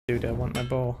Dude, I want my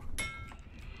bow.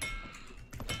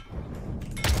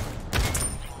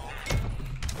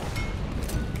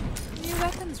 New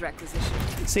weapons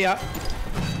requisition. See ya.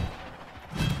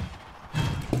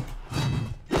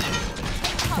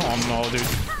 Oh no, dude.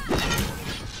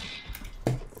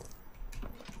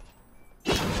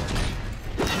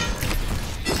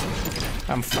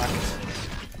 I'm fucked.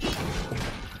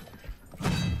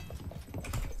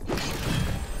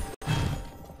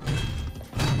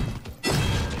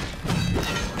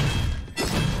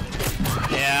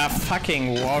 Yeah,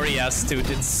 fucking warriors, dude.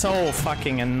 It's so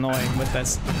fucking annoying with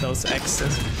those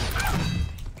axes.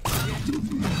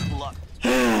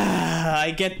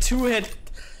 I get 2 hit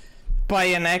by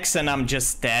an axe and I'm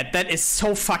just dead. That is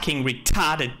so fucking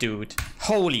retarded, dude.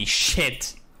 Holy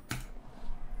shit.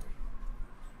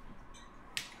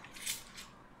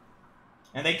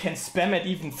 And they can spam it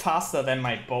even faster than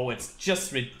my bow. It's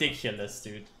just ridiculous,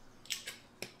 dude.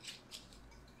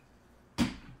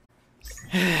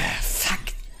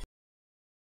 Fuck.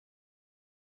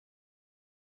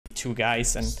 2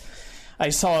 guys, and I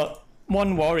saw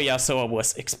 1 warrior, so I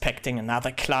was expecting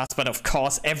another class, but of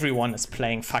course everyone is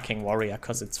playing fucking warrior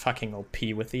because it's fucking OP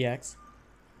with the axe.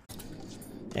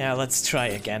 Yeah, let's try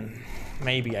again.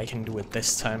 Maybe I can do it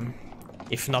this time.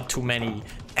 If not too many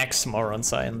axe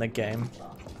morons are in the game.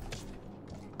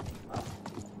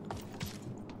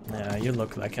 Yeah, you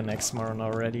look like an axe moron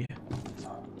already.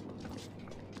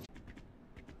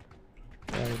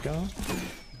 There we go.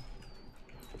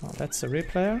 Oh, that's a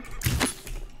replayer.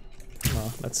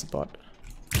 No, that's a bot.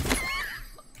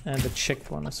 And a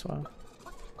chick one as well.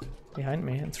 Behind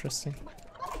me, interesting.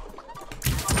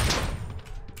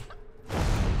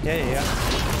 Yeah.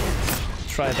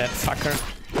 Try that fucker.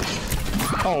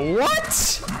 Oh,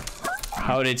 what?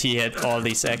 How did he hit all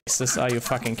these axes? Are you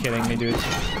fucking kidding me, dude?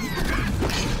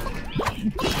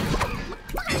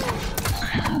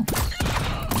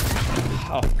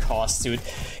 Of course, dude.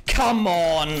 Come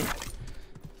on!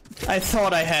 I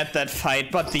thought I had that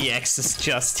fight, but the axe is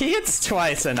just... He hits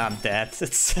twice and I'm dead.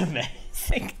 It's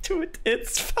amazing, dude.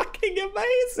 It's fucking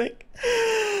amazing.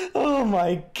 Oh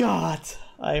my god.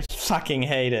 I fucking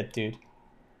hate it, dude.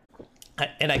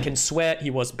 And I can swear he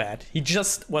was bad. He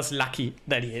just was lucky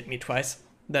that he hit me twice.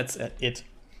 That's it.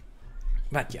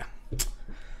 But yeah.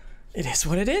 It is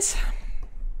what it is.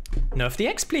 Nerf the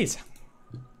axe, please.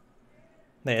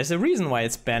 There's a reason why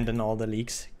it's banned in all the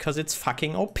leagues. Because it's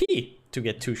fucking OP to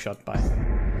get 2-shot by.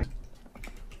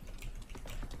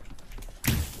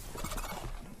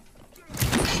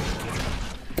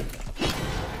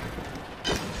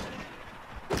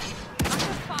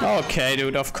 Okay,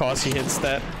 dude, of course he hits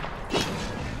that.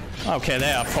 Okay,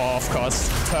 there are 4, of course.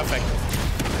 Perfect.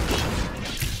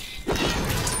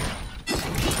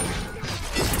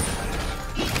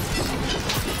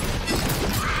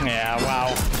 Yeah,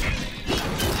 wow.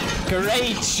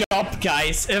 Great job,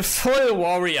 guys. A full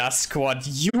warrior squad.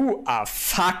 You are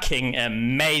fucking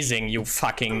amazing, you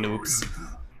fucking noobs.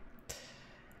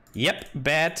 Yep,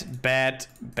 bad,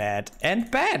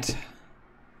 and bad.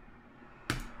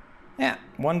 Yeah,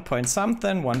 1 point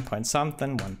something, 1 point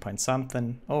something, 1 point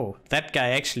something. Oh, that guy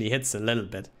actually hits a little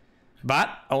bit. But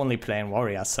only playing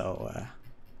warrior, so...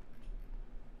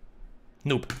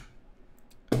 noob.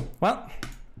 Well,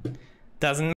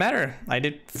 doesn't matter. I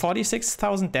did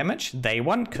 46,000 damage. They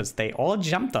won because they all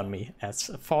jumped on me as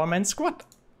a 4-man squad.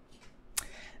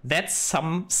 That's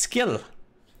some skill.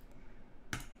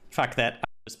 Fuck that. I'm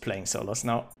just playing solos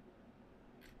now.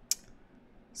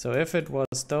 So if it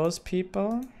was those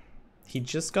people... He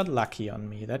just got lucky on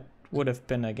me. That would have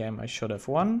been a game I should have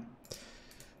won.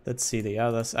 Let's see the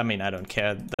others. I mean, I don't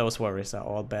care. Those warriors are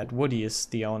all bad. Woody is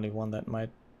the only one that might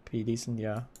be decent.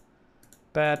 Yeah.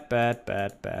 Bad.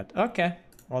 Okay.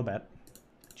 All bad.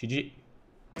 GG.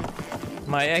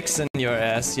 My ex in your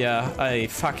ass. Yeah, I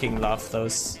fucking love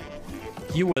those.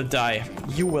 You will die.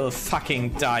 You will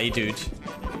fucking die, dude.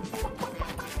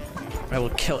 I will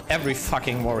kill every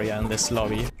fucking warrior in this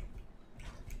lobby.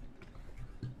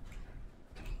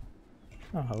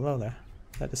 Oh, hello there.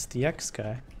 That is the X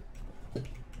guy.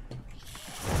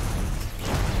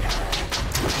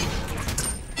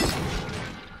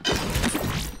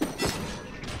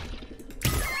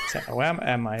 So, where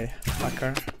am I,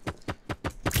 fucker?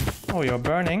 Oh, you're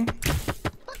burning.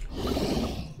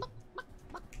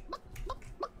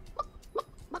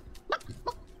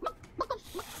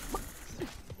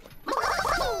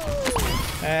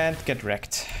 And get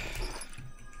wrecked.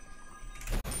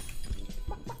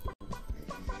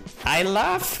 I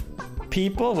love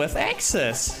people with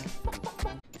axes.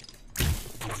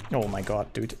 Oh my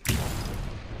god, dude.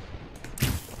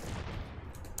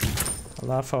 I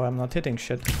love how I'm not hitting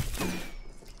shit.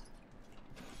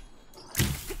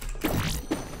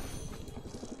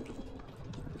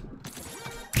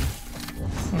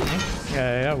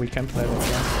 Okay, yeah, we can play this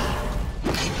game.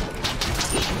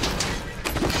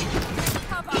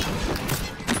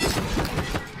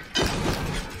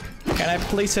 Can I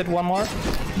please hit one more?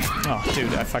 Oh,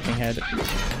 dude, I fucking had it.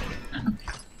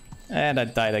 And I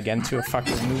died again to a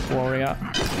fucking noob warrior.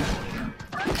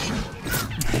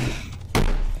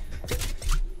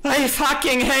 I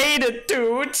fucking hate it,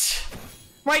 dude!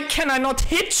 Why can I not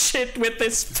hit shit with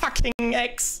this fucking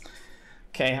X?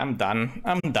 Okay, I'm done.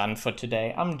 I'm done for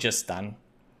today. I'm just done.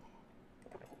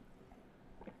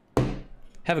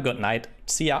 Have a good night.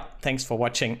 See ya. Thanks for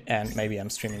watching, and maybe I'm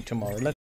streaming tomorrow.